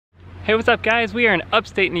Hey, what's up guys? We are in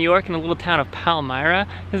upstate New York in the little town of Palmyra.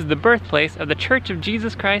 This is the birthplace of the Church of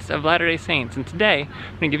Jesus Christ of Latter-day Saints, and today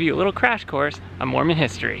I'm going to give you a little crash course on Mormon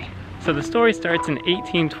history. So the story starts in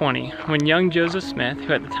 1820 when young Joseph Smith,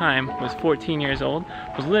 who at the time was 14 years old,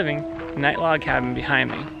 was living in that log cabin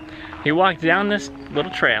behind me. He walked down this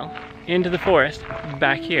little trail into the forest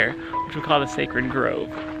back here, which we call the Sacred Grove.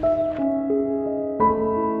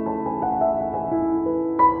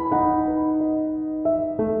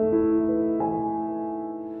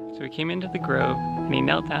 So he came into the grove and he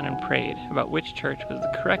knelt down and prayed about which church was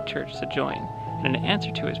the correct church to join. And in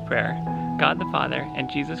answer to his prayer, God the Father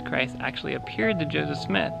and Jesus Christ actually appeared to Joseph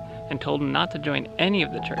Smith and told him not to join any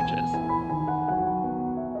of the churches.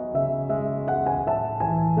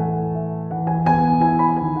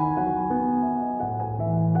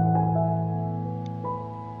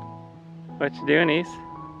 What you doing, Ace?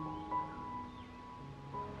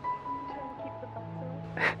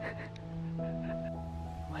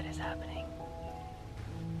 What is happening?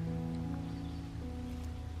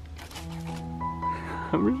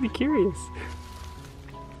 I'm really curious.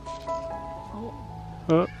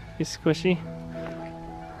 Oh, he's squishy.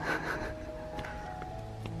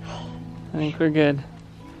 I think we're good.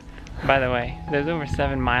 By the way, there's over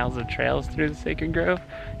 7 miles of trails through the Sacred Grove,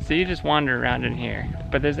 so you just wander around in here.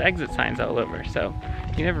 But there's exit signs all over, so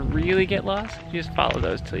you never really get lost. You just follow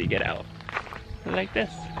those till you get out. Like this.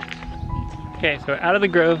 Okay, so out of the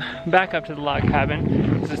grove, back up to the log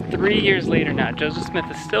cabin. This is 3 years later now. Joseph Smith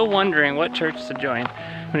is still wondering what church to join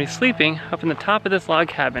when he's sleeping up in the top of this log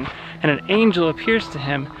cabin, and an angel appears to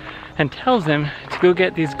him and tells him to go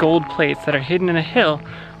get these gold plates that are hidden in a hill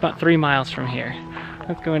about 3 miles from here.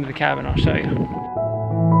 Let's go into the cabin, I'll show you.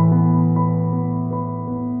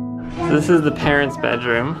 So this is the parents'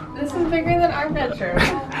 bedroom. This is bigger than our bedroom.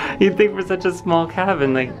 You'd think for such a small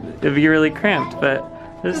cabin, like, it'd be really cramped, but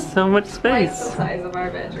there's so much space. Twice the size of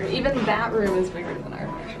our bedroom. Even that room is bigger than our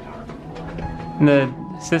bedroom. And the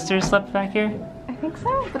sisters slept back here? I think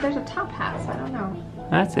so, but there's a top hat, so I don't know.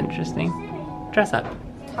 That's interesting. Dress up.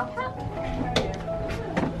 Top hat?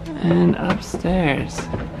 And upstairs.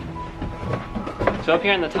 So up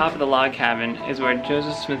here on the top of the log cabin is where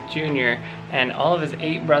Joseph Smith Jr. and all of his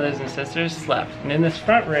 8 brothers and sisters slept. And in this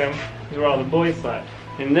front room is where all the boys slept.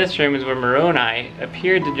 In this room is where Moroni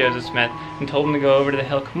appeared to Joseph Smith and told him to go over to the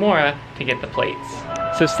Hill Cumorah to get the plates.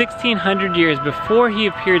 So 1600 years before he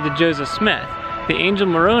appeared to Joseph Smith, the angel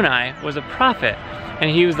Moroni was a prophet,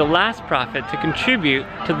 and he was the last prophet to contribute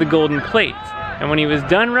to the golden plates. And when he was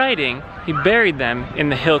done writing, he buried them in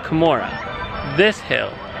the Hill Cumorah. This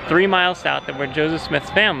hill, 3 miles south of where Joseph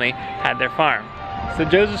Smith's family had their farm. So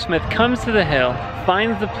Joseph Smith comes to the hill,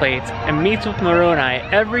 finds the plates, and meets with Moroni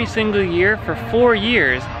every single year for 4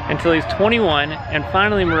 years until he's 21, and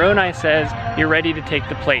finally Moroni says, "You're ready to take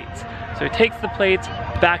the plates." So he takes the plates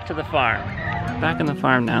back to the farm. Back on the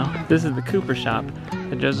farm now, this is the cooper shop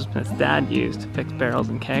that Joseph Smith's dad used to fix barrels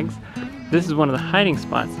and kegs. This is one of the hiding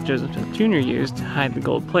spots that Joseph Smith Jr. used to hide the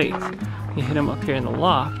gold plates. He hid them up here in the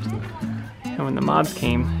loft, and when the mobs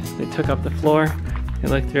came, they took up the floor. They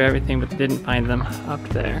looked through everything, but they didn't find them up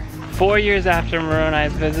there. 4 years after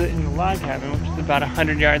Moroni's visit in the log cabin, which is about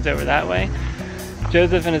 100 yards over that way,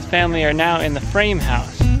 Joseph and his family are now in the frame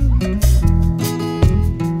house.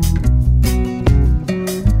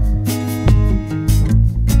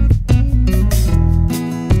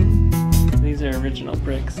 These are original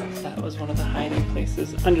bricks. That was one of the hiding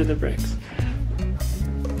places under the bricks.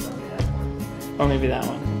 Or maybe that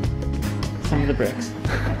one. Some of the bricks.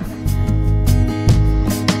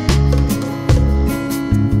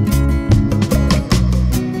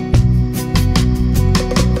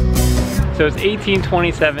 So it's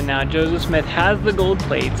 1827 now. Joseph Smith has the gold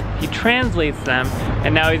plates, he translates them,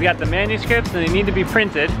 and now he's got the manuscripts and they need to be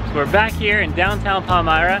printed. So we're back here in downtown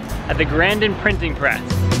Palmyra at the Grandin printing press.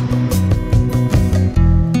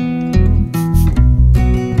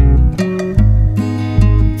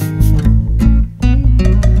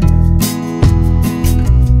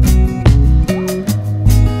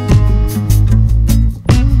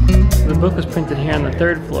 The book was printed here on the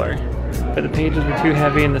 3rd floor. But the pages were too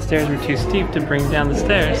heavy and the stairs were too steep to bring down the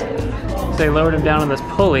stairs. So they lowered them down on this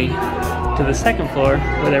pulley to the 2nd floor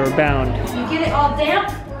where they were bound. You get it all damp,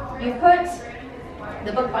 you put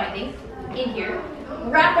the book binding in here,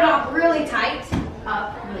 wrap it off really tight,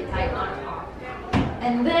 up really tight on top.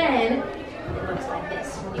 And then it looks like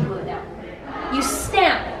this when you glue it down. You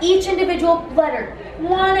stamp each individual letter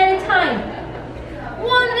one at a time.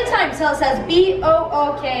 One at a time, so it says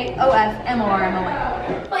B-O-O-K-O-F-M-O-R-M-O-N.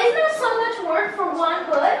 But isn't that so much work for one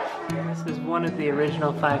book? This is one of the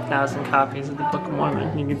original 5,000 copies of the Book of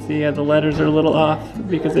Mormon. You can see the letters are a little off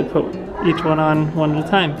because they put each one on one at a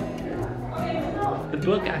time. The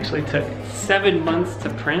book actually took 7 months to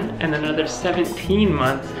print and another 17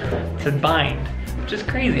 months to bind, which is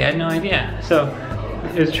crazy. I had no idea. So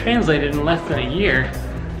it was translated in less than a year.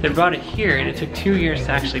 They brought it here and it took 2 years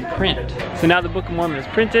to actually print. So now the Book of Mormon is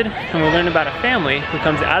printed and we'll learn about a family who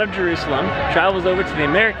comes out of Jerusalem, travels over to the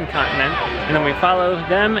American continent, and then we follow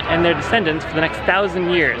them and their descendants for the next 1,000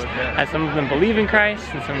 years. As some of them believe in Christ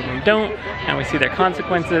and some of them don't, and we see their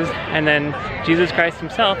consequences, and then Jesus Christ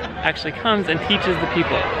himself actually comes and teaches the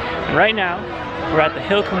people. And right now, we're at the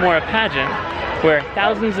Hill Cumorah Pageant, where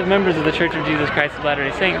thousands of members of the Church of Jesus Christ of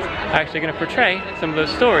Latter-day Saints are actually going to portray some of those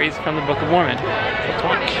stories from the Book of Mormon. Let's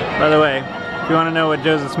watch. By the way, if you want to know what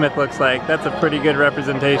Joseph Smith looks like, that's a pretty good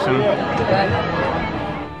representation.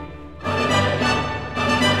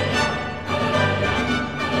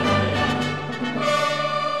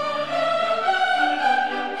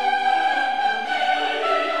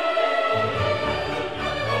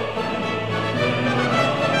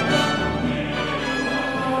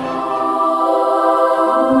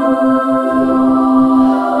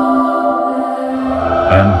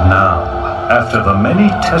 And now, after the many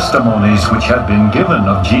testimonies which have been given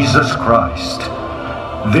of Jesus Christ,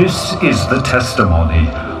 this is the testimony,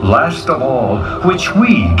 last of all, which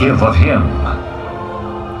we give of him,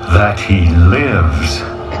 that he lives.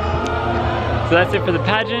 So that's it for the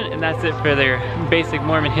pageant, and that's it for their basic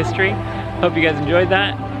Mormon history. Hope you guys enjoyed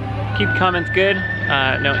that. Keep the comments good,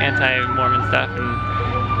 no anti-Mormon stuff,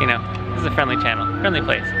 and you know, this is a friendly channel, friendly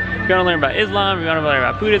place. If you want to learn about Islam, if you want to learn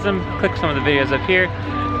about Buddhism, click some of the videos up here.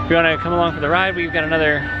 If you want to come along for the ride, we've got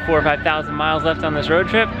another 4,000 or 5,000 miles left on this road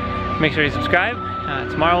trip. Make sure you subscribe.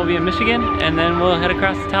 Tomorrow we'll be in Michigan, and then we'll head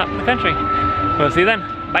across the top of the country. We'll see you then.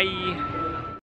 Bye.